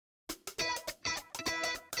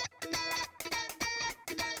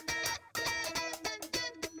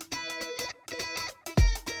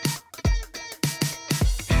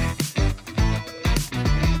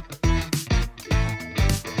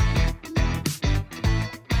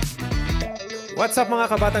What's up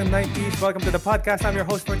mga kabatang 90s? Welcome to the podcast. I'm your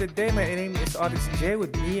host for today. My name is Otis J. With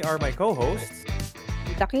me are my co-hosts.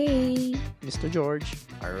 Tita Kay. Mr. George.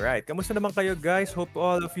 Alright, kamusta naman kayo guys? Hope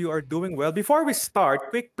all of you are doing well. Before we start,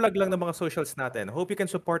 quick plug lang ng mga socials natin. Hope you can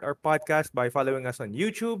support our podcast by following us on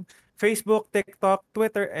YouTube, Facebook, TikTok,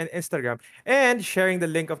 Twitter, and Instagram, and sharing the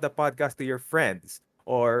link of the podcast to your friends.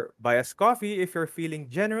 Or buy us coffee if you're feeling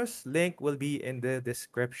generous. Link will be in the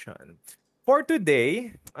description. For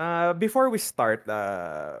today, before we start,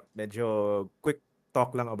 medyo quick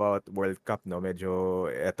talk lang about World Cup, no? Medyo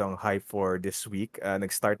etong hype for this week.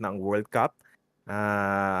 Nag-start na ang World Cup.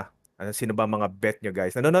 Sino ba mga bet nyo,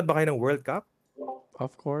 guys? Nanonood ba kayo ng World Cup?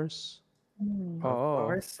 Of course. Hmm. Of Oo.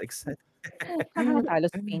 course, excited. Kakatalo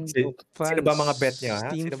Spain group. Sino ba mga bet nyo, ha?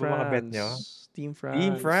 Team Sino ba mga bet nyo? Team France.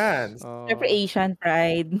 Team France. Siyempre Asian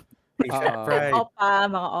pride. Asian Ah. pride. Opa,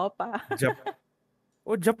 mga opa.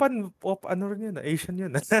 Japan, ano rin yun? Asian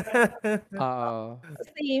yun. Same.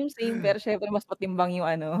 Pero syempre mas patimbang yung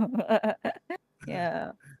ano.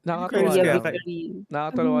 Yeah. Nakakatawa Korea lang. victory.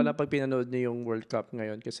 Nakakatawa lang pag pinanood niyo yung World Cup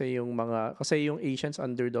ngayon kasi yung Asians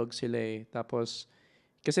underdog sila eh. Tapos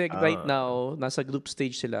kasi right now nasa group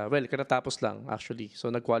stage sila. Well, katatapos lang actually.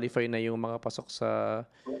 So nag-qualify na yung mga pasok sa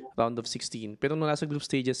round of 16. Pero nung nasa group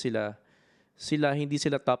stages sila hindi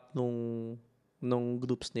sila top nung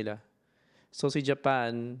groups nila. So si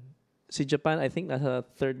Japan I think nasa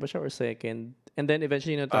third ba siya or second. And then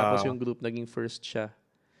eventually natapos yung group, naging first siya.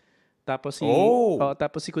 Tapos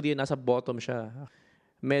si Korea nasa bottom siya.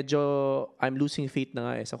 Medyo I'm losing faith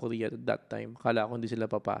na nga sa Korea at that time. Kala ko hindi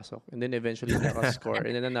sila papasok. And then eventually naka-score.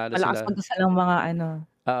 And then nanalo Malakas sila. punta ng mga ano.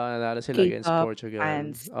 Nanalo sila against K-pop Portugal.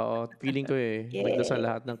 fans. Oo, feeling ko nagdasal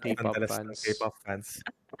lahat ng K-pop fans. K-pop fans.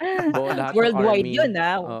 Lahat Worldwide ng army. yun,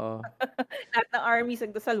 ha? Oo. Lahat ng army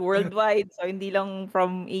nagdasal worldwide. So hindi lang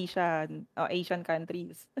from Asian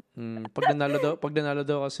countries. Pag nanalo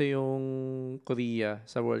daw kasi yung Korea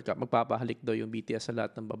sa World Cup, magpapahalik daw yung BTS sa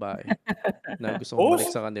lahat ng babae na gusto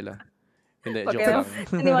bumalik sa kanila. Hindi, joke lang.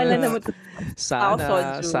 Naniwala na mo.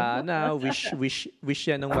 Sana, wish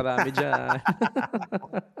yan ng marami dyan.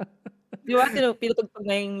 Di ba, pinutugtog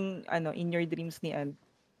na yung In Your Dreams ni Ant?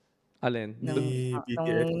 Alin? Nung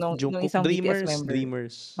isang BTS member.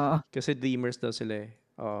 Dreamers. Kasi Dreamers daw sila eh.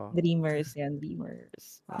 Dreamers.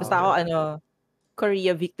 Basta ako,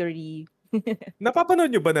 Korea victory. Napapanood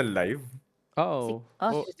nyo ba ng live? Oo.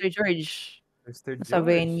 Mr. George. Mr. George. Sa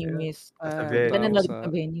venue, miss. Nanonood sa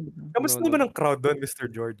venue, diba? Kamusta naman ang crowd doon, Mr.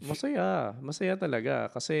 George? Masaya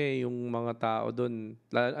talaga. Kasi yung mga tao doon,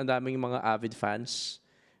 ang daming mga avid fans.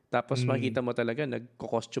 Tapos makita mo talaga,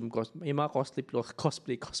 nagko-costume. Yung mga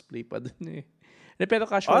cosplay pa doon eh. Pero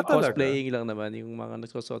casual cosplaying lang naman yung mga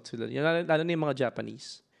nagsusot sila. Lalo na yung mga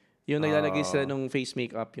Japanese. Yung naglalagay sila ng face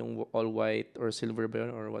makeup, yung all white or silver ba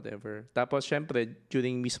yun or whatever. Tapos syempre,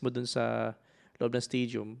 during mismo dun sa loob ng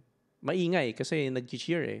stadium, maingay kasi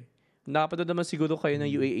nag-cheer eh. Nakapanood naman siguro kayo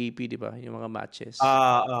ng UAAP, di ba? Yung mga matches.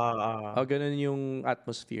 Ganun yung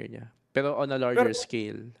atmosphere niya. Pero on a larger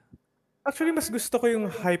scale. Actually, mas gusto ko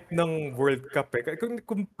yung hype ng World Cup eh. Kung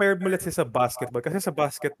compare mo let's say sa basketball. Kasi sa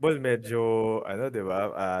basketball, medyo, di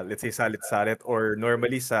ba, let's say salit-salit or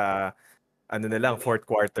normally sa, na lang, fourth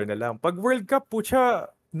quarter na lang. Pag World Cup, pucha,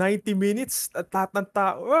 90 minutes at lahat ng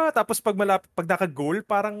tao. Tapos pag naka-goal,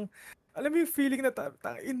 parang, alam mo yung feeling na,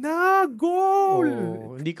 goal!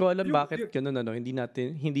 Hindi ko alam bakit ganun, hindi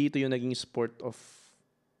ito yung naging sport of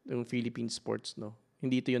yung Philippine sports, no?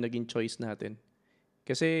 Hindi ito yung naging choice natin.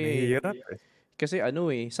 Kasi mahirap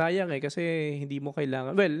sayang kasi hindi mo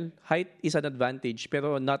kailangan. Well, height is an advantage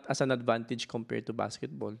pero not as an advantage compared to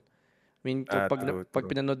basketball. I mean, pag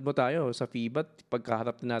pinanood mo tayo sa FIBA,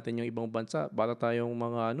 pagkaharap na natin yung ibang bansa, para tayong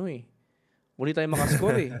mga uli tayong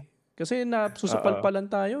makascore eh. Kasi nasusupalpalan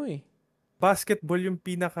tayo eh. Basketball yung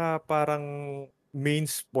pinaka parang main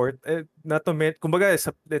sport. Kumbaga,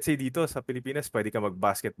 let's say dito sa Pilipinas, pwede ka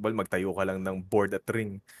mag-basketball, magtayo ka lang ng board at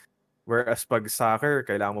ring. Whereas pag soccer,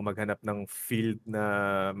 kailangan mo maghanap ng field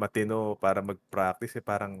na matino para mag-practice.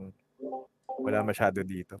 Parang wala masyado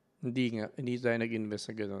dito. Hindi tayo nag-invest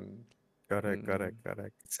sa ganun. Correct.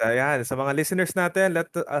 So yan, sa mga listeners natin, let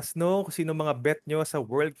us know kung sino mga bet nyo sa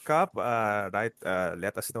World Cup.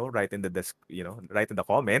 Let us know right in the right in the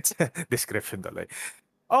comments. Description tuloy.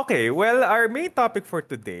 Okay, well, our main topic for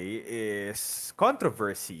today is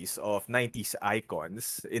controversies of 90s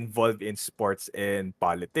icons involved in sports and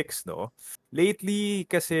politics, no? Lately,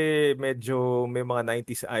 kasi medyo may mga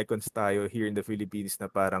 90s icons tayo here in the Philippines na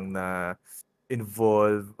parang na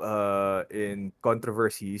involved in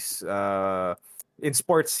controversies. In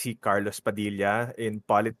sports, si Carlos Padilla. In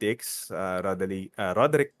politics,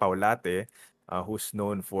 Roderick Paulate. who's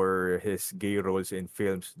known for his gay roles in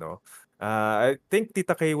films, no? I think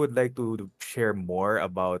Tita Kay would like to share more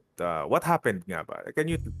about what happened nga ba? Can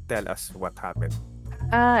you tell us what happened?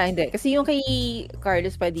 Hindi. Kasi yung kay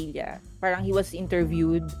Carlos Padilla, parang he was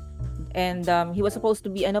interviewed and he was supposed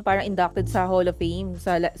to be parang inducted sa Hall of Fame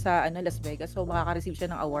sa Las Vegas. So makaka-receive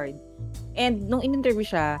siya ng award. And nung in-interview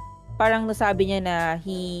siya, parang nasabi niya na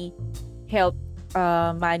he helped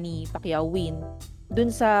Manny Pacquiao win dun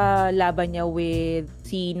sa laban niya with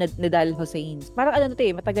si Nadal Hussein. Parang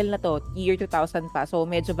matagal na to, year 2000 pa. So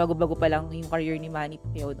medyo bago-bago pa lang yung career ni Manny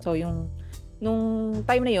Pacquiao. So nung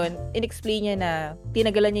time na yon, inexplain niya na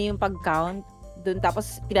tinagalan niya yung pag-count dun,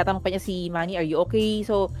 tapos tinatanong pa niya si Manny, are you okay?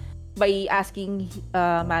 So by asking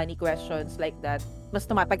Manny questions like that, mas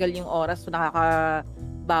tumatagal yung oras, so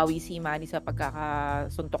nakakabawi si Manny sa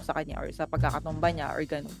pagkakasuntok sa kanya or sa pagkakatumba niya or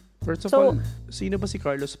ganun. First of So, all, sino ba si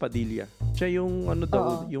Carlos Padilla? Siya yung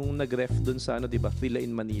daw, Oo. yung nag-ref dun sa 'di ba? Thrilla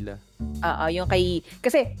in Manila. Yung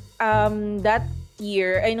kasi that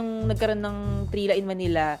year ay nung nagkaroon ng Trila in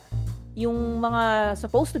Manila, yung mga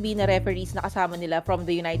supposed to be na referees na kasama nila from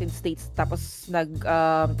the United States tapos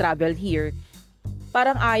travel here,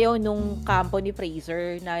 parang ayaw nung kampo ni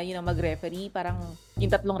Fraser na yun ang mag-referee. Parang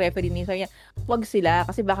yung tatlong referee niya, sabi niya, wag sila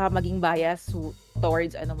kasi baka maging bias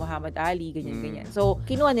towards Muhammad Ali, ganyan. So,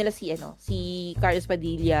 kinuha nila si Carlos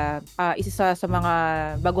Padilla, isa sa mga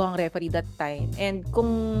baguhang referee that time. And kung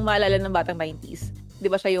maalala ng batang 90s, 'di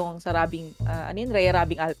ba siya yung sa rubbing, Rhea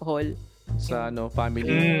rubbing alcohol? Sa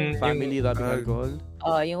family rubbing yung, alcohol.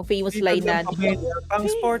 Yung famous Di line na, lang pamilya, pang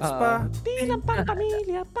sports pa. Di lang pang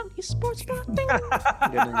pamilya, pang sports pa.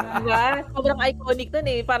 Ganun yun. diba? Sobrang iconic nun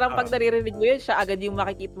eh. Parang pag naririnig mo yun, siya agad yung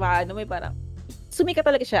makikita, parang sumikat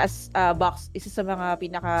talaga siya as isa sa mga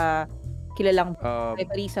pinaka kilalang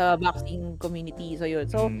referee sa boxing community. So yun.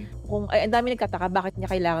 So, kung ang dami nagkataka, bakit niya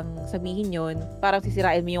kailangang sabihin yun? Parang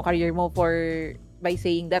sisirain mo yung career mo by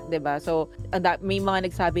saying that, 'di ba? So, may mga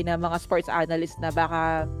nagsabi na mga sports analyst na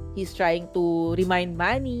baka he's trying to remind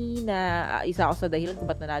Manny na isa ako sa dahilan kung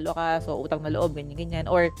ba't nanalo ka, so utang na loob, ganyan.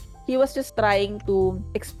 Or he was just trying to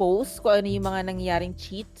expose kung ano yung mga nangyayaring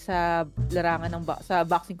cheat sa larangan sa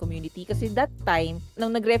boxing community. Kasi that time,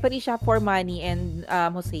 nang nag-referee siya for Manny and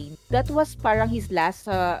Hussein, that was parang his last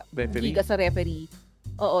Referee? gig as a referee.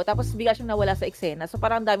 Oo, tapos bigla siyang nawala sa eksena. So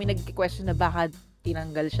parang dami nag-question na baka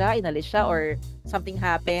tinanggal siya, inalis siya, or something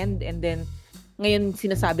happened, and then ngayon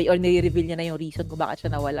sinasabi or nire-reveal niya na yung reason kung bakit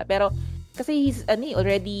siya nawala. Pero kasi he's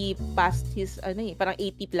already past his parang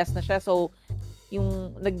 80 plus na siya. So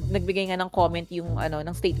yung nagbigay nga ng comment yung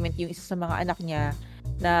ng statement yung isa sa mga anak niya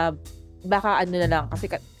na baka na lang kasi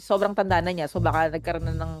sobrang tanda na niya, so baka nagkaroon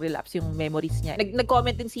na ng relapse yung memories niya.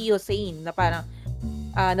 Nag-comment din si Hussein na parang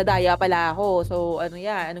nadaya pala ako. So,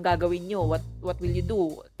 anong gagawin nyo? What will you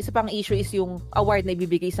do? Isa pang issue is yung award na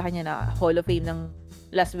ibibigay sa kanya na Hall of Fame ng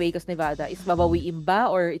Las Vegas, Nevada. Is babawiin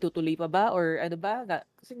ba? Or itutuloy pa ba? Or ano ba?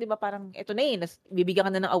 Kasi di ba parang, eto na bibigyan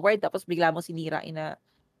ka na ng award tapos bigla mo sinira in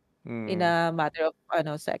a matter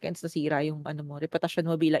of seconds, nasira yung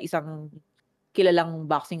reputasyon mo bilang isang kilalang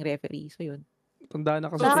boxing referee. So, yun. Tanda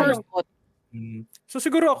na kasi So, siya. Nakakalungkot. So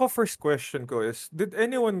siguro ako first question ko is, did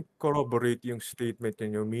anyone corroborate yung statement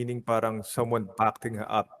niyo? Meaning parang someone backing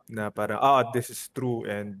up na parang, this is true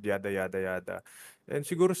and yada yada yada. And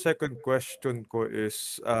siguro second question ko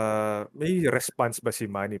is, may response ba si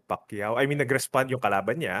Manny Pacquiao? I mean, nag-respond yung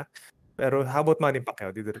kalaban niya. Pero how about Manny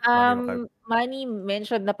Pacquiao? Did Manny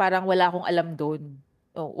mentioned na parang wala akong alam doon.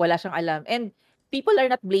 Wala siyang alam. And people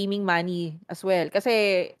are not blaming Manny as well.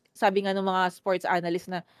 Kasi sabi nga ng mga sports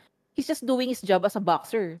analyst na he's just doing his job as a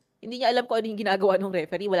boxer. Hindi niya alam kung ano yung ginagawa ng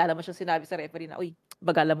referee. Wala naman siyang sinabi sa referee na, uy,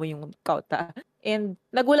 bagalan mo yung count ha. And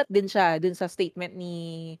nagulat din siya dun sa statement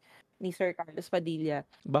ni Sir Carlos Padilla.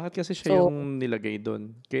 Bakit kasi siya yung nilagay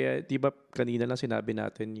doon? Kaya, di ba kanina lang sinabi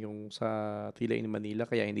natin yung sa Tila in Manila,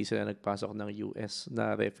 kaya hindi sila nagpasok ng US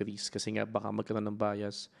na referees kasi nga baka magkaroon ng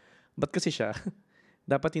bias. Ba't kasi siya?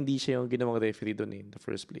 Dapat hindi siya yung ginawang referee doon in the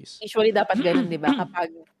first place. Usually dapat ganun, di ba? Kapag,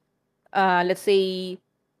 let's say,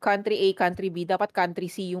 country A, country B, dapat country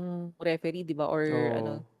C yung referee, di ba? Or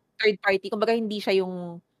third party. Kumbaga hindi siya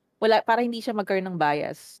yung, para hindi siya magkaroon ng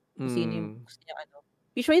bias. Kung sino yung gusto niya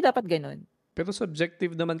Usually dapat ganun. Pero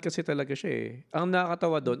subjective naman kasi talaga siya eh. Ang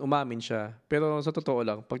nakakatawa doon, umamin siya. Pero sa totoo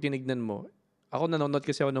lang, pag tinignan mo, ako nanonood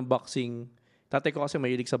kasi ako ng boxing. Tatay ko kasi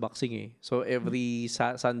mahilig sa boxing eh. So every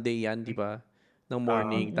Sunday yan, di ba? Ng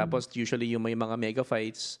morning. Tapos usually yung may mga mega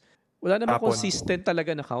fights. Wala naman consistent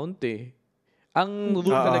talaga na count eh. Ang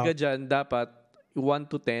rule talaga dyan, dapat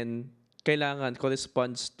 1 to 10, kailangan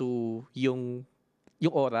corresponds to yung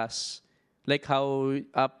oras. Like how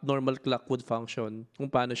abnormal clock would function,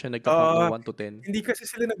 kung paano siya nagka-count ng Ah, 1 to 10. hindi kasi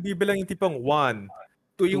sila nagbibilang yung tipong 1,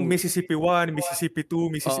 2 yung 2, Mississippi 1, Mississippi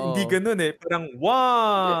 2, hindi oo. gano'n, eh. Parang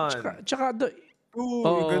Tsaka 1, tsaka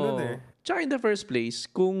 2, gano'n, eh. oo. Tsaka in the first place,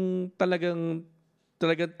 kung talagang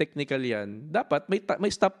technical 'yan, dapat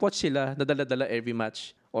may stopwatch sila na dala-dala every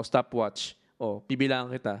match. O stopwatch, o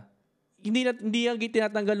bibilangan kita. Hindi yan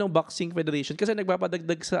tinatanggal ng Boxing Federation kasi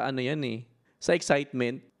nagpapadagdag sa ano yan eh, sa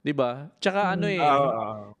excitement, 'di ba? Tsaka ano Mm. Oo, eh,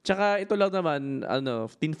 oo. tsaka ito lang naman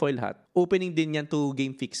tinfoil hat. Opening din yan to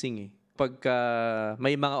game fixing eh. Pagka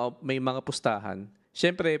may mga pustahan,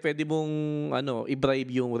 syempre pwede mong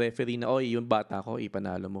i-bribe yung referee na, oy, yung bata ko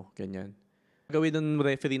ipanalo mo, ganyan. Gawin ng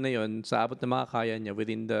referee na yon sa abot ng mga kaya niya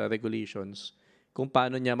within the regulations kung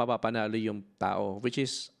paano niya mapapanalo yung tao, which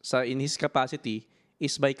is in his capacity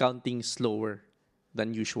is by counting slower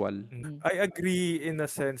than usual. I agree in a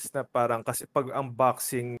sense na parang kasi pag ang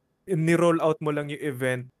boxing, ni-roll out mo lang yung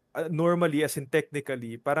event, normally as in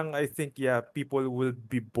technically, parang I think people will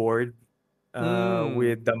be bored Mm.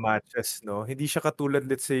 with the matches, no? Hindi siya katulad,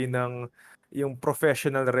 let's say, ng yung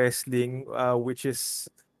professional wrestling, which is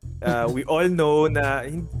we all know na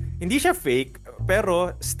hindi siya fake,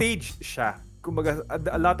 pero staged siya. Kumbaga,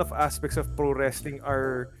 a lot of aspects of pro wrestling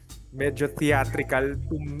are medyo theatrical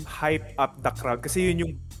to hype up the crowd kasi yun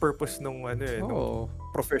yung purpose nung Oo.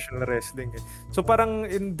 professional wrestling, eh. So parang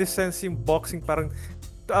in this sense yung boxing parang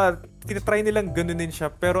tinatry nilang ganunin siya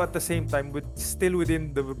pero at the same time still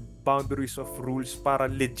within the boundaries of rules para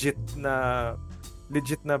legit na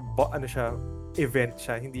siya, event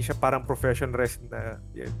siya, hindi siya parang professional wrestling na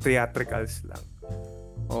theatricals lang.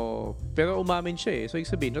 Oh, pero umamin siya eh. So, ibig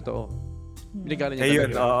sabihin, totoo. Legal niya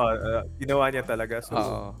Ayun, talaga. ginawa niya talaga. So,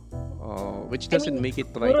 which doesn't make it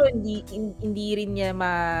right. Siguro hindi rin niya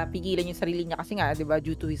mapigilan yung sarili niya kasi nga, 'di ba,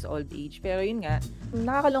 due to his old age. Pero yun nga,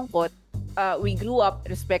 nakakalungkot. We grew up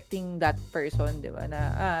respecting that person, 'di ba? Na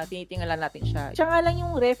tinitingnan natin siya. Siya nga lang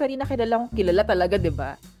yung referee na kilala talaga, 'di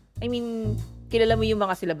ba? I mean, kilala mo yung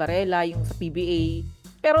mga sila Barela, yung sa PBA.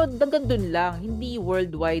 Pero hanggang dun lang, hindi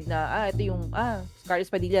worldwide na ito yung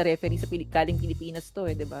Carlos Padilla referee sa galing Pilipinas to,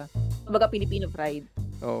 'di ba? Kumbaga Filipino pride.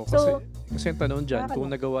 Oh, So, kasi ang tanong dyan, kung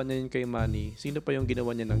nakakalungkot. nagawa niya yun kay Manny, sino pa yung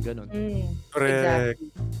ginawa niya ng ganun? correct. Exactly.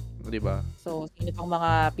 Di ba? So, sino pang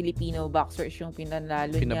mga Filipino boxers yung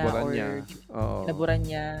pinanalo niya Pinaboran or niya. Oo. pinaboran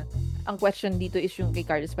niya. Ang question dito is yung kay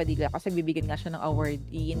Carlos Padilla kasi bibigyan nga siya ng award.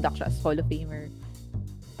 I-induct siya as Hall of Famer.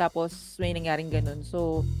 Tapos, may nangyaring ganun.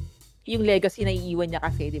 So, yung legacy na iiwan niya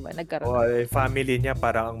kasi, di ba? Nagkaroon Family niya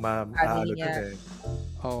parang ang Family maano niya. dun, eh.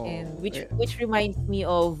 Oh. And which reminds me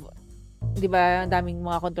of, di ba, ang daming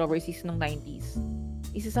mga controversies ng 90s.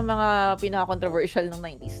 Isa sa mga pinaka-controversial ng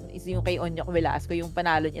 90s is yung kay Onyok Velasco, yung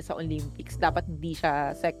panalo niya sa Olympics. Dapat hindi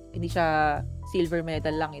siya silver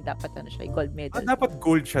medal lang eh. Dapat siya, gold medal. Dapat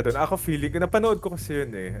gold siya dun. Ako feeling, napanood ko kasi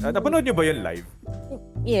yun eh. Napanood niyo ba yun live?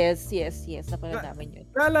 Yes. Napanood namin yun.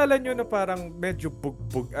 Naalala niyo na parang medyo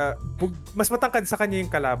mas matangkad sa kanya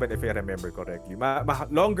yung kalaban if I remember correctly.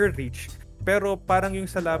 Longer reach. Pero parang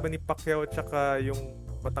yung sa laban ni Pacquiao tsaka yung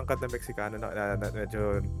matangkad na Meksikano na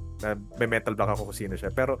medyo may mental block ako kung sino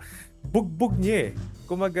siya. Pero bugbog niya eh.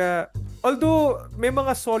 Kumaga, although may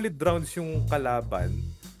mga solid rounds yung kalaban,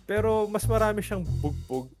 pero mas marami siyang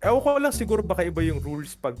bugbog. Ewan ko lang siguro baka iba yung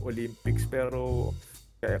rules pag Olympics, pero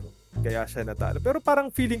kaya siya natalo. Pero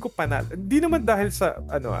parang feeling ko panalo. Hindi naman dahil sa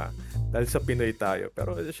dahil sa Pinoy tayo.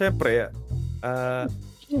 Pero syempre,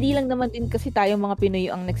 hindi lang naman din kasi tayo mga Pinoy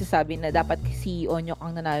ang nagsasabi na dapat si Onyok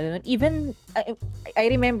ang nanalo nun. Even, I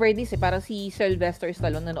remember this parang si Sylvester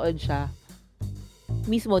Stallone nanood siya.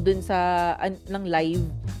 Mismo dun sa, ng live,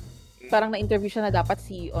 parang na-interview siya na dapat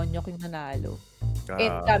si Onyok yung nanalo.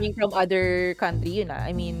 And coming from other country, yun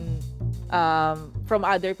I mean, from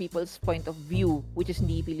other people's point of view, which is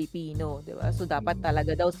hindi Filipino, di ba? So, dapat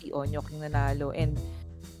talaga daw si Onyok yung nanalo. And,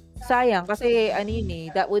 sayang kasi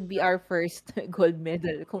that would be our first gold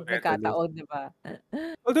medal kung nagkataon, di ba?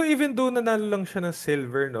 Although even though nanalo lang siya ng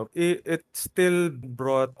silver, no, it still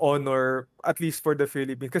brought honor at least for the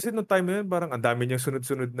Philippines. Kasi nung time na yun, parang ang dami niyang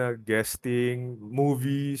sunod-sunod na guesting,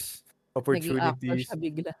 movies, opportunities.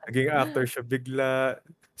 Naging actor siya bigla.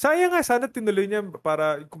 Sayang nga, sana tinuloy niya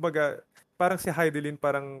para, kumbaga, parang si Heidelin,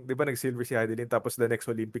 parang, di ba nag-silver si Heidelin, tapos the next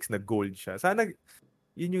Olympics, nag-gold siya. Sana,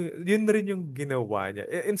 yun rin yung ginawa niya.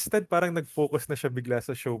 Instead, parang nag-focus na siya bigla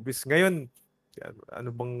sa showbiz. Ngayon,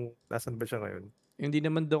 nasan ba siya ngayon? Hindi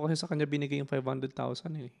naman daw kasi sa kanya binigay yung 500,000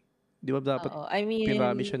 eh. Di ba dapat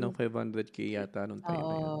pirami siya ng 500k yata nung time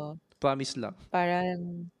na yun? Promise lang.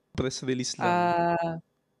 Parang, press release lang.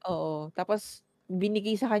 oo. Tapos,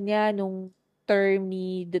 binigay sa kanya nung term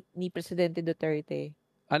ni Presidente Duterte.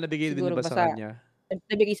 Nabigay din Siguro ba sa basta kanya?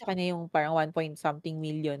 nabigay sa kanya yung parang 1 point something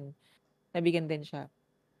million, nabigyan din siya.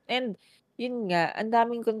 And yun nga, ang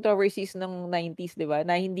daming controversies nung 90s, 'di ba,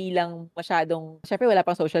 na hindi lang masyadong siyempre wala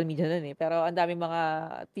pang social media nun, eh, pero ang daming mga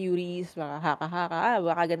theories, mga haka-haka,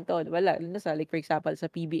 baka ganito, wala lalo na sa like for example sa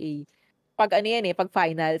PBA. 'Pag ano yan, eh, 'pag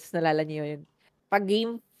finals naalala niyo yun? 'Pag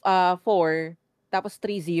game, 4 tapos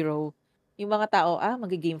 3-0 yung mga tao,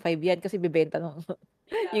 magge-game 5 yan kasi bebenta nung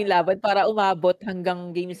yung laban para umabot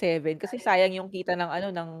hanggang game 7 kasi sayang yung kita ng ano,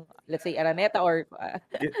 ng let's say Araneta or,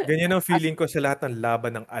 Ganyan ang as feeling ko sa lahat ng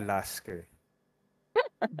laban ng Alaska, eh.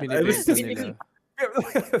 I was Binibenta binibig nila.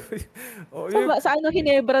 Oo, sa ano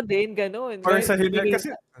Ginebra din gano'n, parang sa bibigay kasi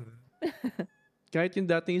Kahit yung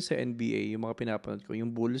dati yung sa NBA, yung mga pinapanood ko,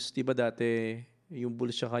 yung Bulls, 'di ba dati, yung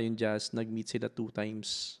Bulls tsaka yung Jazz, nag-meet sila 2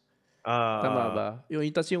 times. Tama ah, ba?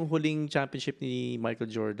 Tas yung huling championship ni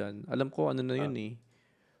Michael Jordan, alam ko ano na ah, yun eh,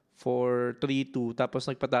 for 3-2, tapos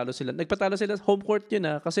nagpatalo sila. Nagpatalo sila home court yun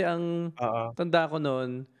kasi ang oo. tanda ko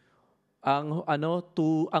noon,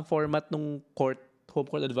 ang format nung home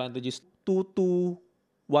court advantage is 2-2,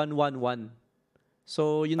 1-1-1.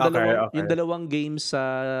 So, Okay, yung okay. dalawang games sa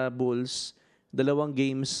Bulls, dalawang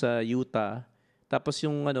games sa Utah, tapos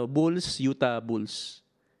yung Bulls, Utah Bulls.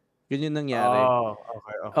 Yun yung nangyari. Oh,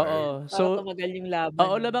 okay, okay. Oo. para So, tumagal yung laban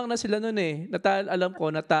 'no. labang na sila nun eh. Alam ko,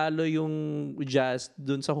 natalo yung Jazz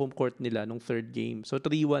dun sa home court nila nung third game. So,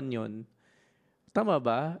 3-1 yun. Tama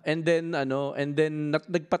ba? And then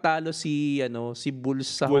nagpatalo si Bulls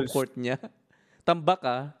sa home Bulls. court niya. Tambak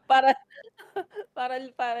Para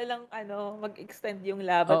para lang ano, mag-extend yung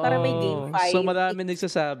laban para may game Oo. So 5, marami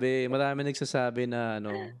nagsasabi na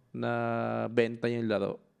na benta yung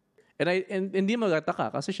laro. And hindi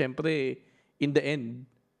magtataka kasi syempre in the end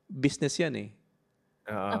business 'yan eh.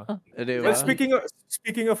 Oo. 'Di Well, ba? exactly.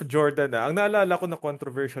 speaking of Jordan, ang naalala ko na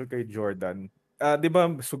controversial kay Jordan, 'di ba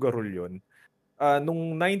sugarol 'yun?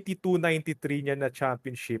 Nung 92-93 niya na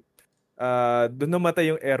championship, dun namatay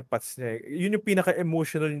yung airpods niya, eh. Yun yung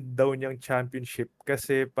pinaka-emotional daw niyang championship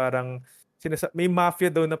kasi parang may mafia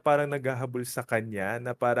daw na parang naghahabol sa kanya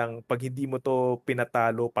na parang 'pag hindi mo 'to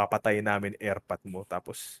pinatalo, papatayin namin airpod mo.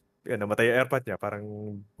 Tapos yun, namatay yung airpod niya. Parang,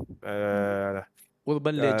 ah,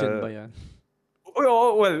 Urban legend ah ba 'yan?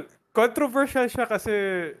 oo, well, controversial siya kasi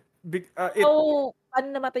So, paano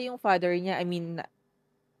namatay yung father niya? I mean,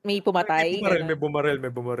 may may pumatay, bumaril, may gano'n? bumaril,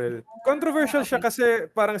 may bumaril. Controversial siya Okey. kasi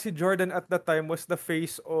parang si Jordan at that time was the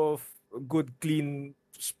face of good, clean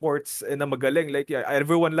sports na magaling. Like, yeah,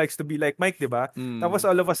 everyone likes to be like Mike, di ba? Tapos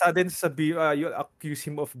Hmm. all of a sudden, you'll accuse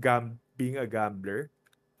him of being a gambler.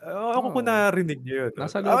 Ako ko Oo. narinig niyo yun.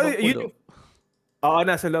 Nasa loob ang Yun kulo. yung,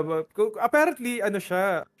 nasa loob. Apparently, ano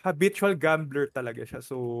siya, habitual gambler talaga siya.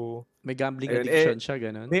 So, May gambling ayun, addiction siya,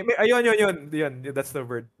 gano'n. ayun, yun, that's the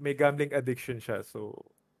word. May gambling addiction siya. So,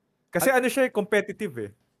 kasi Ag- ano siya, competitive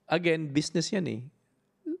eh. Again, business 'yan eh.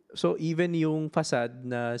 So even yung facade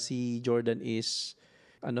na si Jordan is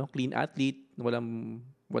clean athlete, walang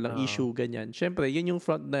Oo. issue ganyan. Syempre, yun yung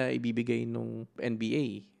front na ibibigay nung NBA.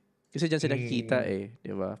 Kasi diyan sila kikita Mm. eh,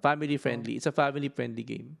 'di ba? Family Oo. friendly. It's a family friendly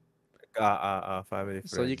game. Family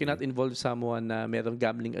So you cannot friendly. involve someone na merong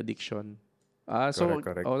gambling addiction. Correct,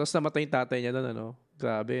 correct. tapos namatay yung tatay niya doon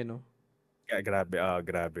Grabe, no? Grabe,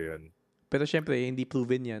 grabe yun. Pero syempre, hindi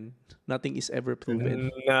proven yan. Nothing is ever proven.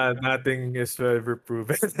 Nothing is ever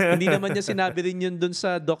proven. Hindi naman niya sinabi rin yun dun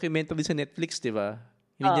sa documentary sa Netflix, di ba?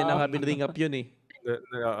 Hindi niya na Oo. nga binring up yun eh.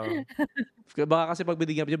 Oo. Baka kasi pag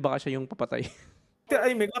binring up yun, baka siya yung papatay.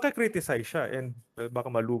 I mean, makakriticize siya and baka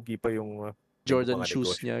malugi pa yung Jordan mga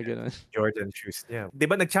shoes negosyo niya, niya. gano'n. Jordan shoes niya. 'Di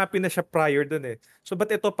ba nag-champion na siya prior dun eh. So ba't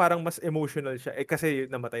ito parang mas emotional siya? Kasi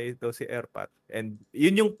namatay ito si Erpat. And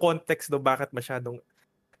yun yung context do bakit masyadong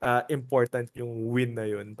important yung win na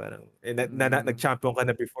yun. Parang Mm. nag-champion ka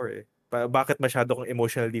na before eh. Bakit masyado kang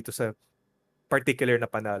emotional dito sa particular na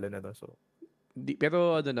panalo na to? So,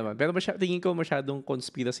 Pero tingin ko masyadong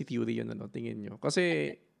conspiracy theory yun, tingin nyo.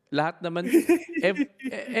 Kasi lahat naman,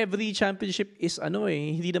 every championship is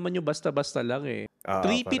hindi naman yung basta-basta lang eh.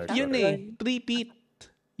 Three-peat correct, yun correct. eh. Actually, Three-peat.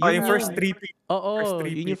 Yung Yun yung, first oo. three-peat. First yun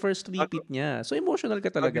three-peat. yung first Bago, three-peat niya. So emotional ka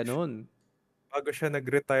bago, talaga nun. bago siya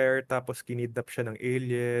nag-retire tapos kinidnap siya ng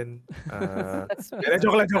alien. That's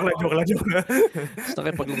Joke lang, joke lang, joke lang, joke lang. Tapos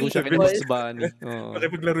nakipaglaro siya kay relatable. Bugs Bunny. Oo.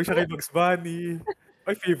 Nakipaglaro siya kay Bugs Bunny.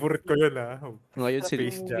 Ay, favorite ko yun Ngayon Sarap si, ng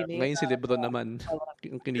Space movie Jam. na yun, ngayon si Lebron naman, nakakatawa.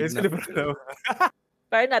 yung Yun, kinidnap. celebrate na.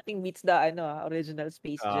 Pero nothing beats the original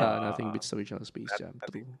Space Jam. Nothing beats the original Space Jam.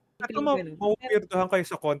 True. At Technically ganun. Pero mawawirdohan kayo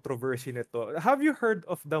sa controversy nito. Have you heard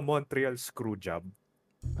of the Montreal Screwjob?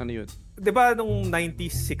 Ano yun? 'Di ba nung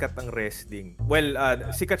 90s sikat ang wrestling? Well,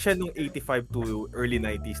 sikat siya nung 85 to early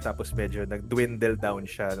 90s tapos medyo nag-dwindle down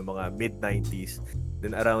siya ng mga mid 90s.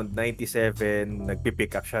 Then around 97,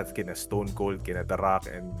 nagpi-pick up siya kina Stone Cold, kina The Rock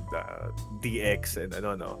and DX and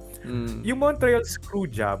ano no. Mm. Yung Montreal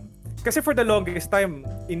Screwjob, kasi for the longest time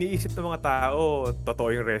iniisip ng mga tao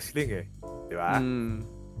totoo yung wrestling eh, 'di ba? Mm.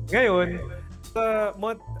 Ngayon, sa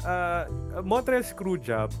Montreal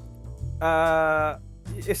Screwjob,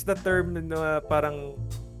 is the term na parang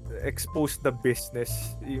expose the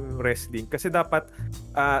business yung wrestling. Kasi dapat,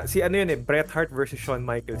 si ano yun Bret Hart versus Shawn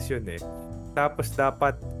Michaels yun eh. Tapos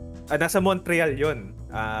dapat, nasa Montreal yun.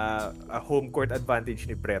 A home court advantage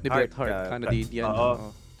ni Bret Ni Hart. Bret Hart, Canadian.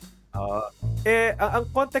 Oo. Ang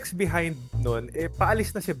context behind nun,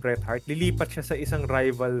 paalis na si Bret Hart, lilipat siya sa isang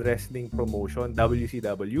rival wrestling promotion,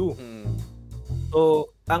 WCW. Mm.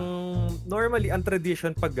 So, normally, ang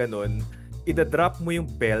tradition pag ganun, ida-drop mo yung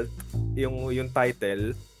belt, yung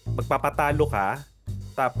title, magpapatalo ka,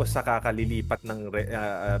 tapos saka ka lilipat ng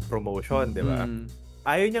promotion, di ba? Mm.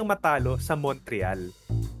 Ayaw niyang matalo sa Montreal.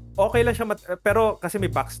 Okay lang siya, pero kasi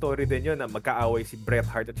may backstory din yun na magkaaway si Bret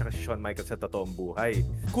Hart at saka si Shawn Michaels sa totoong buhay.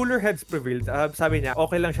 Cooler heads prevailed. Sabi niya,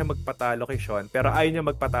 okay lang siya magpatalo kay Shawn, pero ayaw niya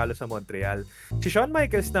magpatalo sa Montreal. Si Shawn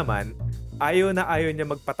Michaels naman, ayaw niya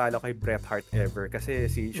magpatalo kay Bret Hart ever. Kasi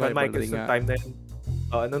si Shawn Michaels nung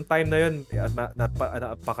time na yun,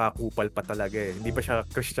 napakakupal pa talaga eh. Hindi pa siya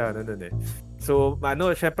Kristiyano nun eh. So,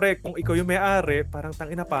 syempre, kung ikaw yung may-ari, parang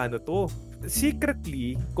tangina paano to?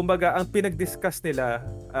 Secretly, kumbaga, ang pinag-discuss nila,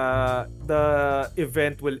 the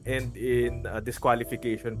event will end in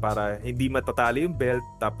disqualification para hindi matatalo yung belt,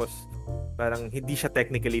 tapos parang hindi siya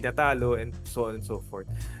technically natalo, and so on and so forth.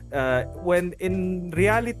 When in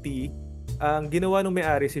reality, ang ginawa ng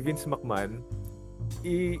may-ari, si Vince McMahon,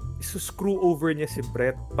 i-screw over niya si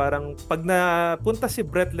Bret. Parang pag napunta si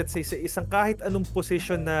Bret, let's say, sa isang kahit anong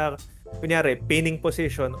position na, kunyari, pinning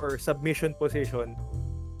position or submission position,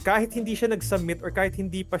 kahit hindi siya nag-submit or kahit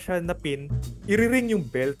hindi pa siya na-pin, i-ring yung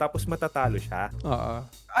bell tapos matatalo siya.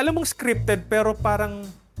 Alam mong scripted pero parang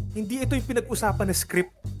hindi ito yung pinag-usapan na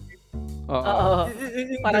script. Oo.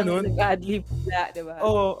 Parang nag-adlib na, diba?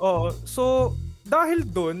 Oo. So, dahil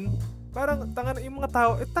dun, parang yung mga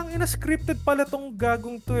tao, tangina scripted pala tong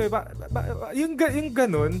gagong to eh. Yung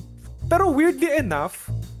ganun. Pero weirdly enough,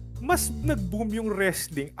 mas nag-boom yung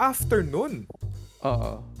wrestling after nun.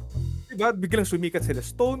 Oo. Diba? Biglang sumikat sila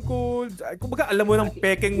Stone Cold. Kumbaga, alam mo ng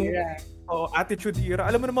peking Attitude Era.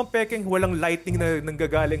 Alam mo namang peking walang lightning na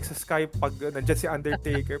nanggagaling sa sky pag nandyan si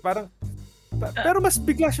Undertaker. Parang, pero mas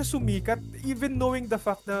bigla siya sumikat even knowing the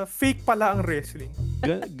fact na fake pala ang wrestling.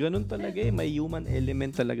 Ganun talaga eh. May human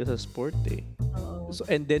element talaga sa sport eh. So,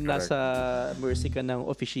 and then nasa mercy ka ng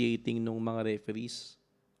officiating ng mga referees.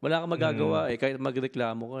 Wala kang magagawa eh. Kahit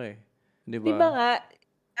magreklamo ka eh. Diba? Diba nga,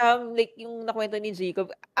 like yung nakwento ni Jacob,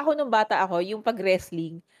 ako nung bata ako, yung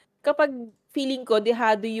pag-wrestling, kapag feeling ko,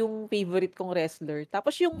 dehado yung favorite kong wrestler.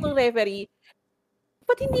 Tapos yung referee,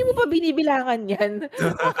 ba't hindi mo pa binibilangan yan?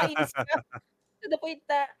 Nakakainis ka. To the point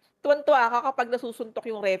na, tuwan-tuwa ka kapag nasusuntok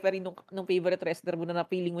yung referee nung favorite wrestler mo na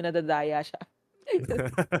feeling mo na dadaya siya.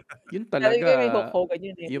 Yun talaga. May Hogan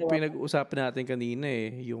yun eh. Yung pinag-uusapan natin kanina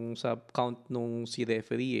eh, yung sa count nung si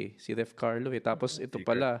referee eh, si Ref Carlo eh. Tapos ito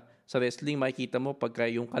pala, sa wrestling makikita mo pagka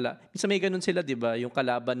yung minsan may ganun sila, 'di ba? Yung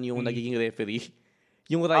kalaban yung nagiging referee.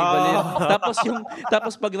 Yung rival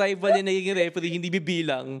tapos pag rival yung nagiging referee, hindi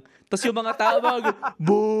bibilang. Tapos yung mga tao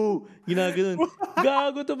boo! Ginaganon.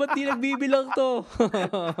 Gago to, ba't di nagbibilang to?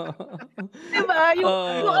 Diba?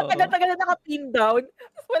 Yung tagal-tagal na naka-pin down,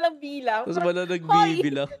 tapos walang bilang. Tapos wala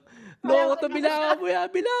nagbibilang. Loko to, bilangan mo yan.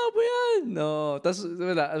 No, tapos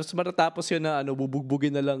matatapos yun na bubugbugin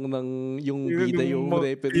na lang ng yung bida yung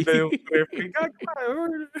referee.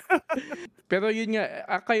 Pero yun nga,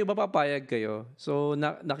 kayo ba papayag kayo? So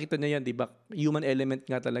nakita niya yan, di ba? Human element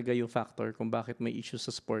nga talaga yung factor kung bakit may issues sa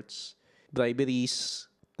sports. Briberies,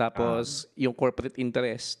 tapos yung corporate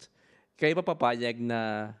interest. Kayo ba papayag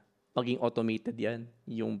na maging automated yan,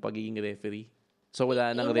 yung pagiging referee? So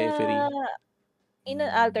wala nang referee. In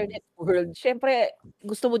an alternate world, syempre,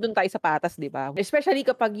 gusto mo dun tayo sa patas, di ba? Especially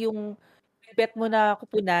kapag yung bet mo na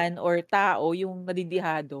kupunan or tao, yung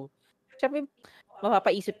nadidihado, syempre,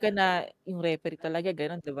 mapapaisip ka na yung referee talaga,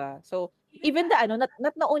 gano'n, di ba? So, even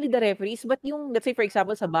not only the referees, but yung, let's say, for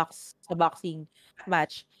example, sa boxing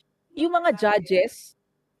match, yung mga judges,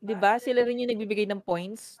 di ba? Sila rin yung nagbibigay ng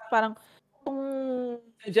points. Parang, kung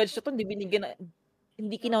judge na to,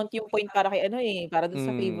 hindi kinount yung point para kay para dun sa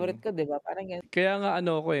favorite ko, 'di ba? Parang ganun. Kaya nga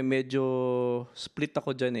medyo split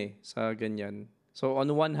ako diyan sa ganyan. So on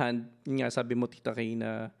one hand, nga sabi mo Tita Kay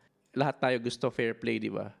na lahat tayo gusto fair play, di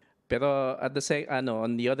ba? Pero at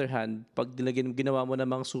on the other hand, pag ginawa mo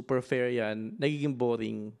namang super fair yan, nagiging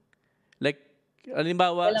boring. Like,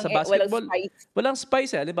 halimbawa, sa Walang basketball, spice. walang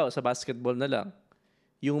spice eh. Halimbawa, sa basketball na lang.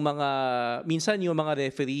 Minsan yung mga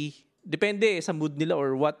referee, depende sa mood nila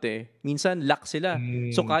or what eh. Minsan, lock sila.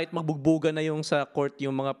 So, kahit magbugbugan na yung sa court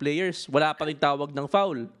yung mga players, wala pa rin tawag ng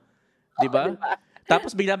foul. Di ba?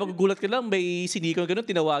 Tapos bigla magugulat ka lang, may sinikon ganun,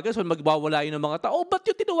 tinawagan, so magbawala yun ng mga tao. Oh, ba't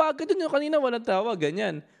yung tinawagan dun? Yung kanina walang tawag,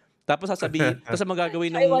 ganyan. Tapos sasabihin, tapos ang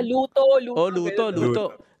magagawin Ay, ng... luto. luto. Luto.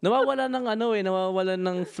 Nawawalan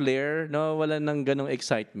ng flair, nawawalan ng ganong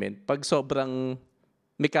excitement pag sobrang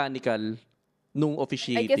mechanical nung I guess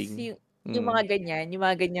officiating. yung mga ganyan, yung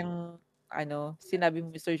mga ganyang, sinabi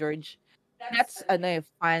mo, Mr. George, that's,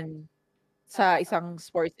 fun sa isang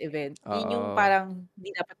sports event. Yun yung Oo. parang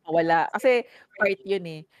hindi dapat mawala. Kasi part yun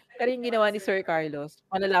eh. Pero yung ginawa ni Sir Carlos,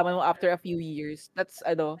 malalaman mo after a few years, that's,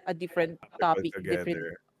 a different topic, different,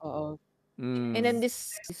 Together. oo. Mm. And then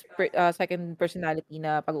this second personality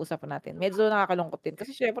na pag-uusapan natin, medyo nakakalungkot din.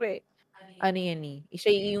 Kasi syempre, yan eh,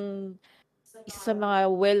 siya yung isa sa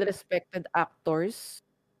mga well-respected actors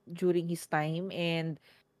during his time and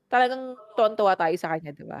talagang tuwan-tuwa tayo sa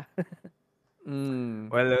kanya, di ba?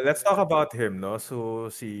 Mm. Well, let's talk about him, no? So,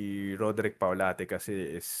 si Roderick Paulate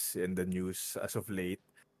kasi is in the news as of late.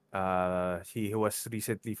 He was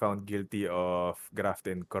recently found guilty of graft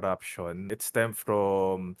and corruption. It stemmed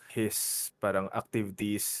from his parang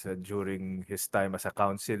activities during his time as a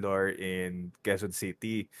councilor in Quezon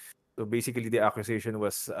City. So basically, the accusation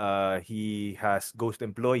was he has ghost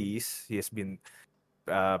employees. He has been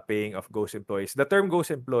paying off ghost employees. The term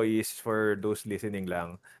ghost employees, for those listening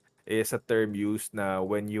lang, is a term used na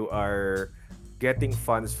when you are getting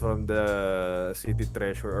funds from the city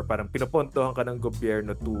treasurer or parang pinopontohan ka ng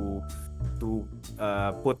gobyerno to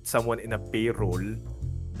put someone in a payroll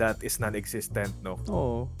that is non-existent, no?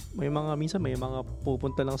 Oo. Minsan may mga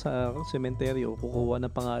pupunta lang sa sementeryo, kukuha ng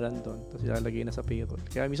pangalan doon, tapos ilalagay na sa payroll.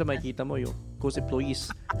 Kaya minsan makikita mo yung ghost employees.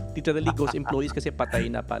 Literally ghost employees kasi patay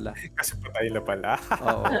na pala. Kasi patay na pala.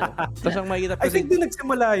 Oo. Tapos ang mahirap I kasi... think doon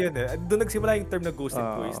nagsimula yun eh. Doon nagsimula yung term na ghost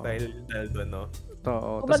employees Oo. dahil doon, no?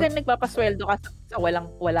 Oo. Kumbaga nagpapasweldo ka sa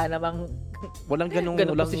wala namang Walang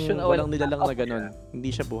posisyon o walang nilalang na ganun. Hindi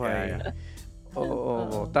siya buhay. Yeah.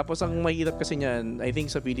 Oo. Tapos ang mahirap kasi niyan, I think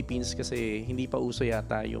sa Philippines kasi hindi pa uso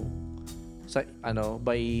yata yung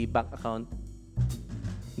by bank account.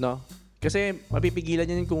 No? Kasi mapipigilan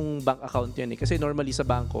yan kung bank account yan eh. Kasi normally sa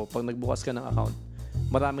bangko, pag nagbukas ka ng account,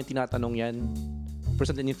 maraming tinatanong yan.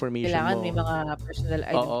 Personal information kailangan mo. may mga personal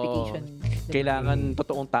identification. Kailangan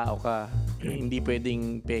totoong tao ka. Hindi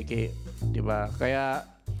pwedeng peke. Diba? Kaya,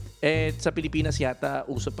 sa Pilipinas yata,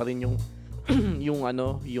 uso pa rin yung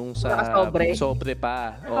yung sa sobre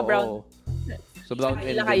pa. Naka-brown. So brown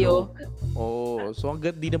Ilan kayo? Oo. So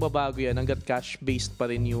hangga't di na mabago yan, hangga't cash-based pa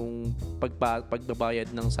rin yung pagbabayad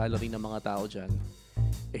ng salary ng mga tao dyan,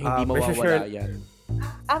 hindi mawawala yan.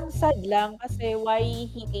 Ang sad lang kasi why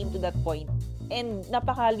he came to that point. And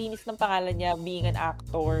napakalinis ng pangalan niya being an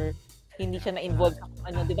actor. Hindi siya na-involve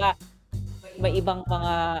sa di ba? May ibang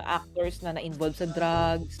mga actors na na-involve sa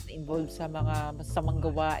drugs, na-involve sa mga masamang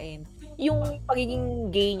gawain. Yung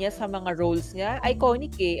pagiging gay niya sa mga roles niya,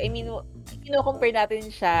 iconic eh. I mean, kino-compare natin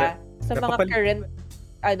siya sa mga current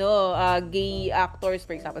gay actors,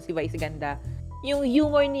 for example, si Vice Ganda. Yung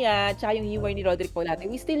humor niya, tsaka yung humor ni Roderick Paulate,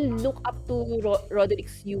 we still look up to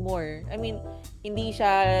Roderick's humor. I mean, hindi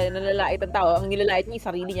siya nalalait ang tao. Ang nilalait niya yung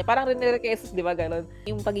sarili niya. Parang Rene Requesens, di ba, gano'n?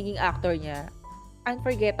 Yung pagiging actor niya,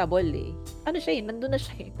 unforgettable eh. Nandun na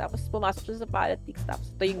siya eh. Tapos pumasok siya sa politics, tapos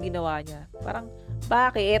ito yung ginawa niya. Parang,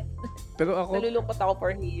 bakit? Pero ako, nalulungkot ako for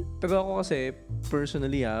him. Pero ako kasi,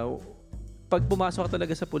 personally pag pumasok ka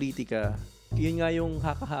talaga sa politika, yun nga yung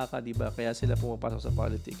haka-haka, di ba? Kaya sila pumapasok sa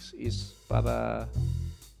politics is para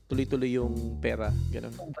tuloy-tuloy yung pera,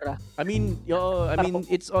 ganun. Sobra. I mean,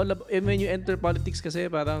 it's all about, when you enter politics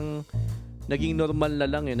kasi parang naging normal na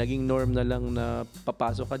lang naging norm na lang na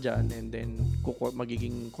papasok ka dyan and then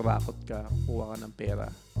magiging kurakot ka, kuha ka ng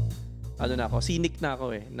pera. Cynic na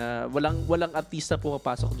ako na walang artista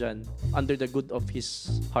pumapasok dyan under the good of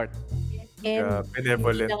his heart. And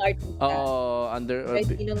benevolent. Kahit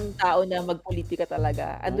sinong tao na magpolitika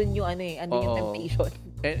talaga, andun yung yung temptation.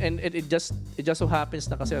 And it just so happens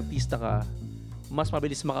na kasi artista ka, mas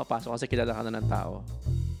mabilis makapasok kasi kilala ka na ng tao.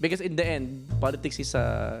 Because in the end, politics is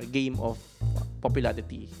a game of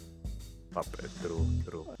popularity. True.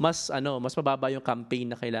 Mas mababa yung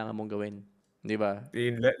campaign na kailangan mong gawin. Di ba?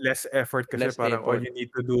 Less effort kasi parang all you need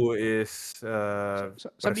to do is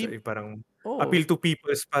parang Oo. appeal to people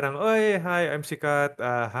is parang, "Oy, hi, I'm sikat.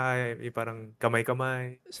 Hi." Parang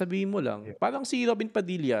kamay-kamay. Sabihin mo lang. Yeah. Parang si Robin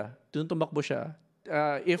Padilla, dun tumakbo siya.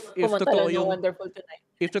 If Pumunta totoo lang ng yung Wonderful Tonight.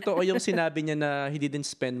 sinabi niya na he didn't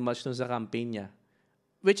spend much dun sa campaign niya.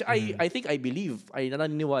 Which Mm. I think I believe. Ay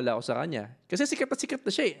naniniwala ako sa kanya. Kasi sikat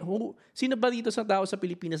na siya eh. Sino ba dito sa tao sa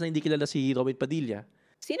Pilipinas na hindi kilala si Robin Padilla?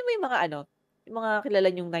 Sino ba yung mga yung mga kilala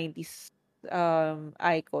yung 90s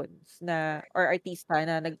icons na or artista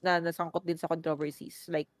na nasangkot din sa controversies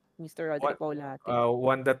like Mr. Roderick Paulate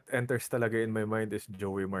One that enters talaga in my mind is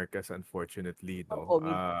Joey Marquez, unfortunately, o no?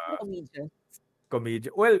 comedian.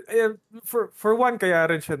 Comedian. Well, for one, kaya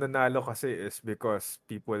rin siya nanalo kasi is because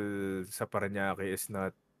people sa Parañaque is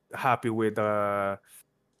not happy with the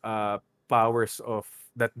powers of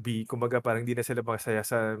that kumbaga parang hindi na sila masaya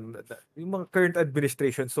sa yung mga current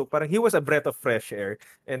administration. So parang he was a breath of fresh air.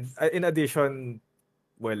 And in addition,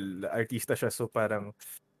 well, artista siya. So parang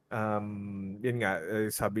yun nga,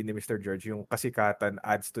 sabi ni Mr. George, yung kasikatan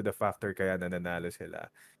adds to the factor kaya nananalo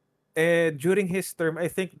sila. During his term,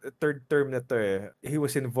 I think third term na to he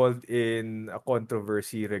was involved in a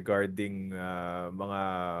controversy regarding mga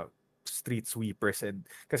street sweepers. And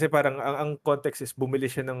kasi parang ang context is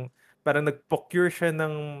bumili siya ng, parang nag-procure siya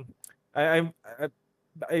ng,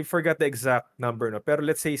 I forgot the exact number, no? Pero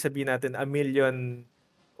let's say sabihin natin 1 million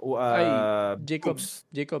Ay, brooms.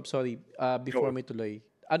 Jacob, sorry. Before Go. me tuloy.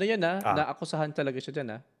 Ano yan naakusahan talaga siya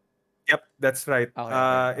dyan Yep, that's right.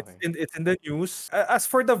 Okay. It's in the news. As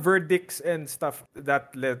for the verdicts and stuff, that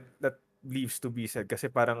leaves to be said kasi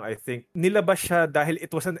parang I think nilabas siya dahil it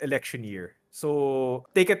was an election year. So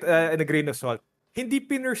take it in a grain of salt. Hindi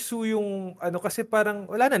pinursue yung kasi parang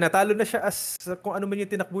wala na, natalo na siya as kung ano man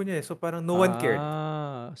yung tinakbo niya. So parang no one cared.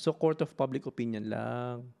 So court of public opinion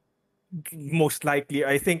lang. Most likely,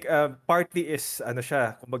 I think partly is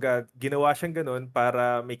siya, kumbaga ginawa siyang ganun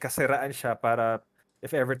para may kasiraan siya para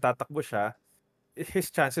if ever tatakbo siya,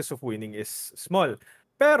 his chances of winning is small.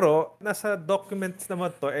 Pero nasa documents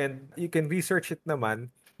naman to and you can research it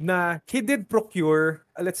naman na he did procure,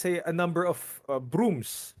 let's say, a number of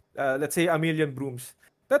brooms. Let's say 1 million brooms.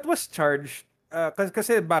 That was charged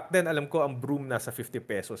kasi back then alam ko ang broom nasa 50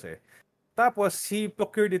 pesos eh. Tapos he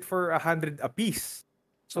procured it for 100 apiece.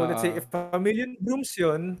 So let's say if 1 million brooms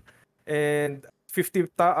yun and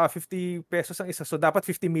 50 pesos ang isa. So dapat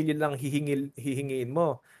 50 million lang hihingiin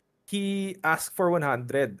mo. He asked for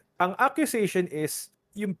 100. Ang accusation is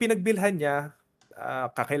yung pinagbilhan niya,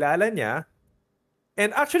 kakilala niya.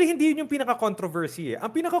 And actually hindi yun yung pinaka-controversy eh.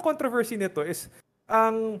 Ang pinaka-controversy nito is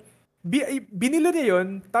ang binila niya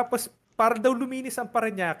yun tapos para daw luminis ang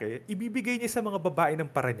Parañaque, ibibigay niya sa mga babae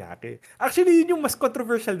ng Parañaque. Actually yun yung mas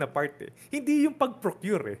controversial na part eh. Hindi yung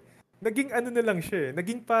pag-procure eh. Naging na lang siya eh.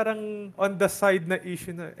 Naging parang on the side na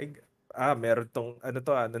issue na, meron tong,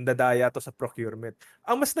 nandadaya to sa procurement.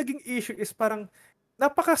 Ang mas naging issue is parang,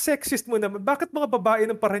 napaka-sexist mo naman. Bakit mga babae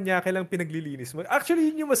ng Parañaque lang pinaglilinis mo? Actually,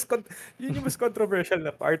 yun yung mas controversial na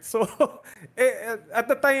part. So, at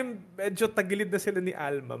the time, medyo tagilid na sila ni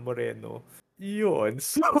Alma Moreno. Yun.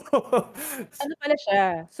 So, ano pala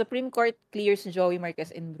siya? Supreme Court clears Joey Marquez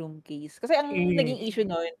and Broom case. Kasi ang naging issue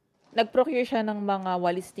nun, nag-procure siya ng mga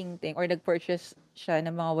walis tingting or nag-purchase siya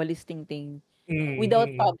ng mga walis tingting without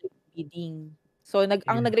public bidding. So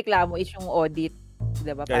ang nagreklamo is yung audit,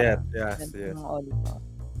 'di ba? Parang yes. yung audit.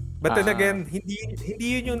 But then again,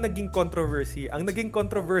 hindi yun yung naging controversy. Ang naging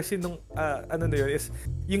controversy nung na yun is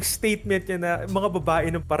yung statement niya na mga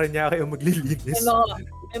babae ng Parañaque ang maglilinis.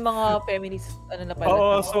 May mga feminist na pala. Oo,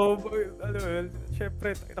 so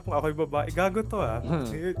syempre, kung ako yung babae, gago to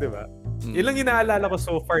di ba? Yun lang yung naalala ko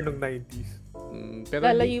so far nung 90s. Pero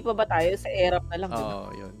lalayo pa ba tayo sa ERAP na lang?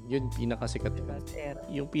 Yun. Yun pinakasikat. Diba?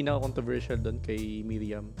 Yung pinaka-controversial doon kay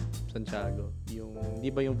Miriam Santiago. Yung, di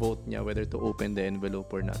ba yung vote niya whether to open the envelope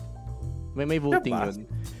or not? May voting Diba? yun.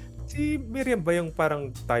 Si Miriam ba yung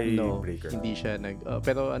parang tie-breaker? Hindi siya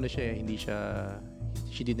pero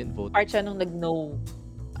she didn't vote. Part siya nung nag-no.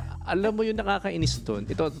 Alam mo yung nakakainis doon,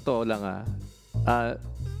 ito totoo lang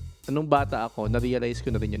nung bata ako, na-realize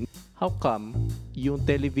ko na rin yun. How come yung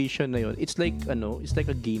television na yun, it's like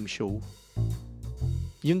a game show.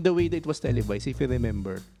 Yung the way that it was televised, if you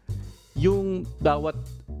remember, yung bawat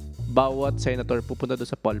senator pupunta doon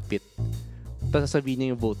sa pulpit, tapos sasabihin niya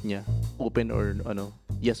yung vote niya, open or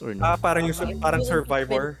yes or no. Parang parang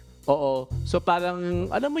Survivor. Oo. So parang,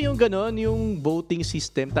 alam mo yung ganon, yung voting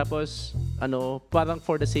system, tapos, parang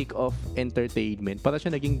for the sake of entertainment, parang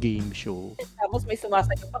siya naging game show. Tapos may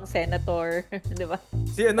sumasayaw pang senator, di ba?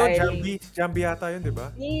 Si Jambi yata yun, di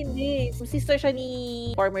ba? Hindi. Sister siya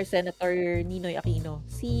ni former Senator Ninoy Aquino.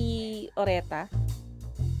 Si Oreta.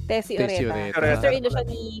 Tessie Tessie Oreta. Oreta. Sister-in-law siya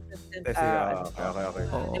ni President, Tessie, okay.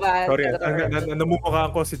 Oo. di ba? Sorry, Senator.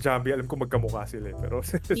 namumukhaan ko si Jambi. Alam ko magkamukha sila. Pero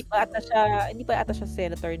Hindi pa ata siya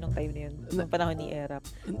senator nung time na yun, nung panahon ni Erap.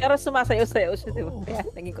 Pero sumasayaw-sayaw siya, di ba? Kaya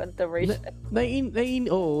naging controversial.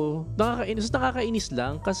 Nakakainis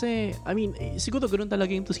lang kasi, I mean, siguro ganoon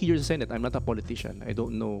talaga yung procedure sa Senate. I'm not a politician. I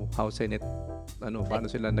don't know how Senate,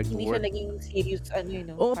 paano sila Hindi siya nag-work. naging serious,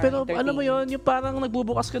 Oo, pero parang alam mo entertaining. yon, yung parang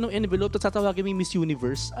nagbubukas ka ng envelope tapos tatawagin mo yung Miss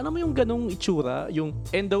Universe. Alam mo yung ganong itsura, yung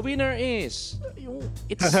and the winner is yung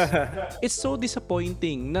it's so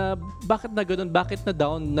disappointing na bakit na ganun, bakit na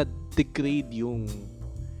down na degrade yung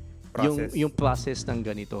Process. yung process ng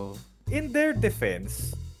ganito. in their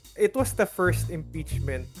defense, it was the first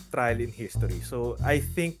impeachment trial in history. So I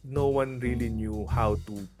think no one really knew how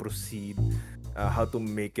to proceed, how to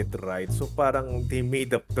make it right. So parang they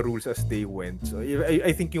made up the rules as they went. So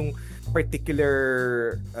I think yung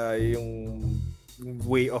particular yung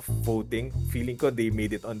way of voting, feeling ko they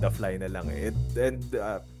made it on the fly na lang. And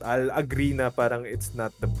I'll agree na parang it's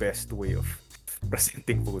not the best way of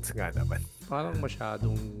presenting votes nga naman. Parang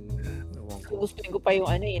masyadong ewan ko. Gusto ko pa yung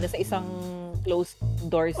nasa isang closed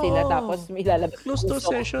door sila, Oo. tapos may lalabas. Close door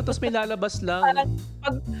session tapos may lalabas lang. Parang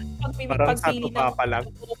Parang pagpili sakto pa lang.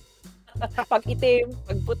 pag itim,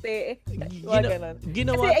 pag puti, mga ganun.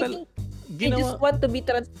 Ginawa Kasi I think they ginawa just want to be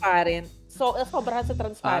transparent. So, sobrahan sa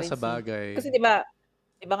transparency. sa bagay. Kasi 'di ba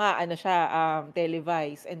nga siya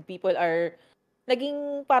televised, and people are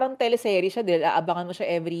naging parang teleserye siya dahil aabangan mo siya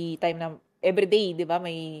every day, 'di ba?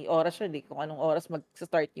 May oras siya, kung anong oras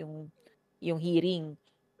mag-start yung hearing.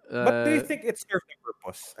 But do you think it served the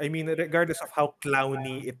purpose? I mean, regardless of how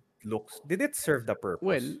clowny it looks, did it serve the purpose?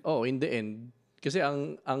 Well, in the end, kasi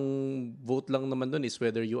ang vote lang naman doon is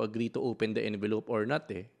whether you agree to open the envelope or not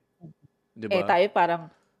eh. 'Di ba? Tayo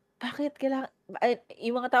parang, bakit kailangan,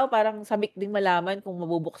 yung mga tao parang sabik ding malaman kung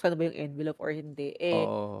mabubuksan na ba yung envelope or hindi.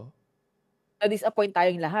 Oo. Na-disappoint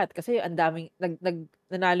tayong lahat kasi ang daming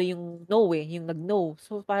nanalo yung no yung nag-no.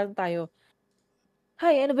 So parang tayo,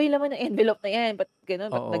 "Hay, ano ba yung laman ng envelope na yan? Ba't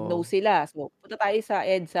gano'n? Ba't Oo. nag-no sila?" So punta tayo sa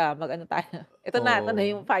EDSA, mag-ano tayo. Ito na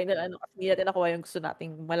yung final kasi hindi natin nakuha yung gusto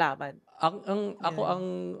nating malaman. Ako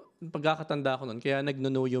ang pagkakatanda ko nun, kaya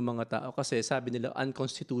nagno-no yung mga tao kasi sabi nila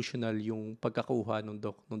unconstitutional yung pagkakuha ng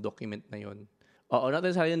document na yon. Oo, not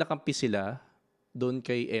necessarily nakampi sila doon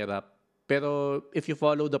kay ERAP, pero if you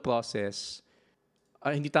follow the process,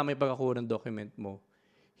 hindi tama yung pagkakuha ng document mo,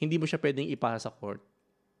 hindi mo siya pwedeng ipasa sa court.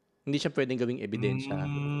 Hindi siya pwedeng gawing ebidensya.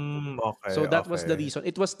 Okay, So that was the okay. reason.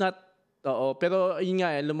 It was not, pero yun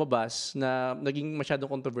nga, lumabas na naging masyadong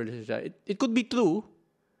controversial siya. It could be true,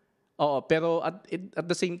 pero at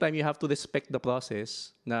the same time, you have to respect the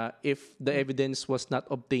process na if the evidence was not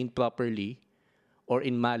obtained properly or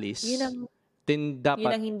in malice, Yun ang then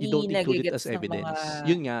dapat ang hindi you don't include it nagigets as ng evidence. mga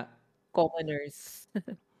Yun nga. commoners.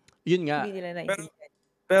 Yun nga. Hindi nila naiintindihan.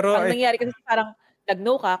 Pero Ang nangyari kasi parang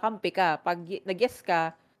nag-no ka, kampi ka. Pag nag-yes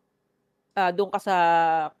ka, doon ka sa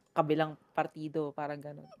kabilang partido, parang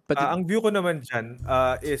gano'n. But ang view ko naman dyan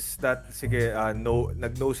is that, sige,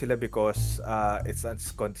 nag-no sila because it's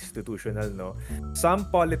unconstitutional, no?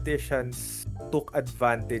 Some politicians took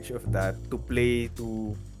advantage of that to play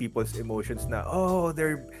to people's emotions na,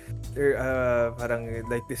 they're parang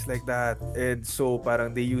like this, like that. And so,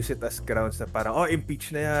 parang they use it as grounds na parang,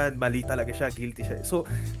 impeach na yan, mali talaga siya, guilty siya. So,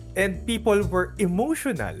 and people were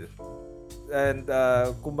emotional. And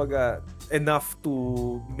kumbaga enough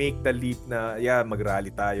to make the leap na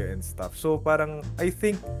mag-rally tayo and stuff. So parang I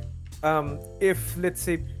think if let's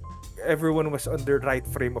say everyone was on the right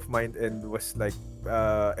frame of mind and was like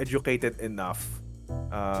educated enough,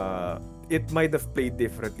 it might have played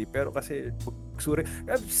differently. Pero kasi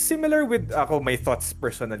similar with my thoughts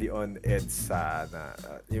personally on EDSA na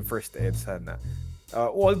yung first EDSA na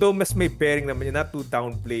although mas may bearing naman yun, not to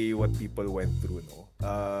downplay what people went through, no.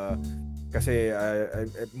 Kasi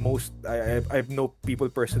I know people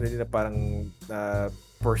personally na parang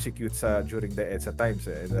persecute during the EDSA times,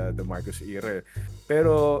 the Marcos era.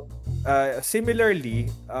 Pero similarly,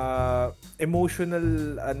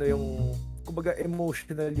 emotional kumbaga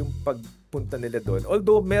emotional yung pagpunta nila doon.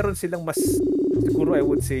 Although meron silang mas siguro I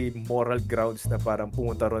would say moral grounds na parang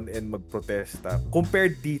pumunta ron and magprotesta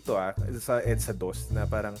compared dito sa EDSA DOS na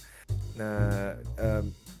parang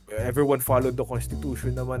everyone followed the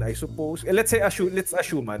Constitution naman, I suppose. Let's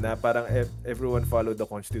assume na parang everyone followed the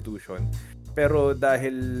Constitution. Pero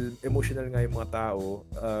dahil emotional nga yung mga tao,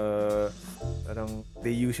 parang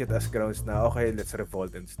they use it as grounds na, okay, let's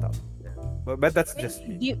revolt and stuff. Yeah. But that's just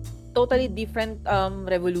me. Totally different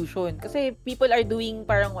revolution. Kasi people are doing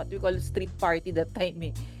parang what we call street party that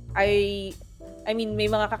time eh. I mean, may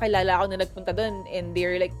mga kakilala ako na nagpunta doon and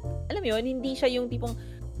they're like, alam mo yun, hindi siya yung tipong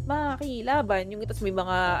makilaban, yung tapos may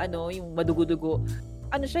mga yung madugo-dugo.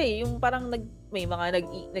 Ano siya yung parang may mga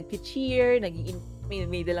nag-cheer,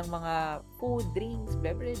 may dalang mga food, drinks,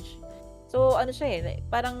 beverage. So, siya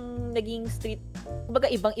parang naging street, kumbaga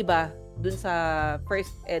ibang-iba dun sa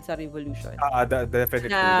first EDSA Revolution.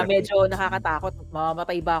 Definitely. Na medyo nakakatakot.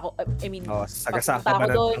 Mamamatay ba ako? I mean, sagasaka pagpunta ako man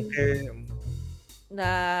doon, na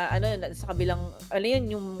sa kabilang,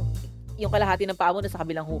 yung kalahati ng paa mo nasa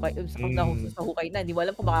kabilang hukay, sa hukay na. Hindi mo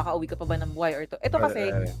alam kung makakauwi ka pa ba ng buhay or to. Ito kasi,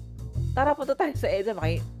 tara punta tayo sa EDSA,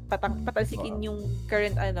 patalsikin yung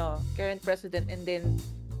current president and then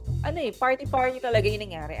party talaga yung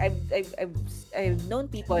nangyari. I've known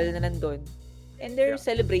people na nandun and they're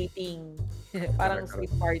celebrating parang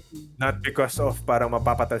street party. Not because of parang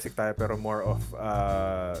mapapatalsik tayo pero more of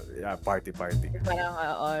party. Parang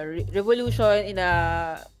revolution in a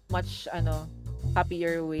much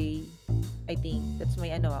happier way. I think that's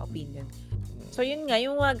my opinion. So yun nga,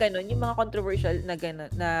 yung mga ganon, yung mga controversial na ganon,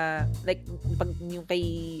 na like pag yung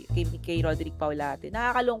kay Roderick Paulate,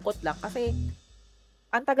 nakakalungkot lang kasi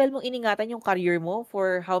ang tagal mong iningatan yung career mo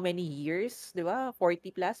for how many years, 'di ba?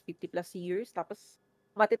 40 plus, 50 plus years, tapos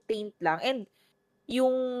matetaint lang. And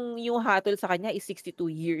yung hatol sa kanya is 62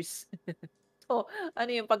 years. So,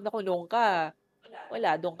 yung pag nakulong ka,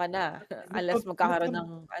 wala, doon ka na. Unless magkakaroon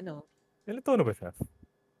ng Ilan taon na ba siya?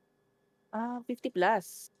 50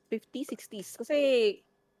 plus. 50, 60s. Kasi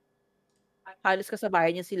halos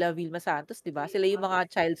kasabayan niya sila Vilma Santos, 'di ba? Sila yung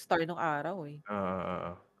mga child star nung araw eh.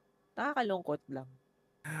 Nakakalungkot lang.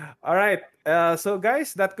 All right. So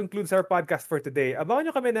guys, that concludes our podcast for today.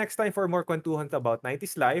 Abangan nyo kami next time for more kwentuhan about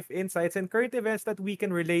 90s life, insights, and current events that we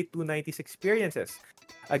can relate to 90s experiences.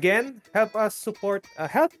 Again, help support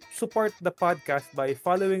the podcast by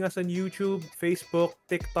following us on YouTube, Facebook,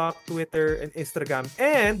 TikTok, Twitter, and Instagram,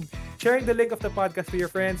 and sharing the link of the podcast to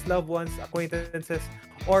your friends, loved ones, acquaintances,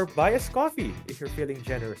 or buy us coffee if you're feeling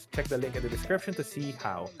generous. Check the link in the description to see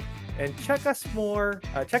how. And check us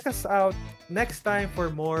out next time for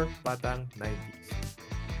more Batang 90s.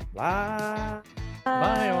 Bye!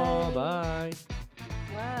 Bye all. Bye.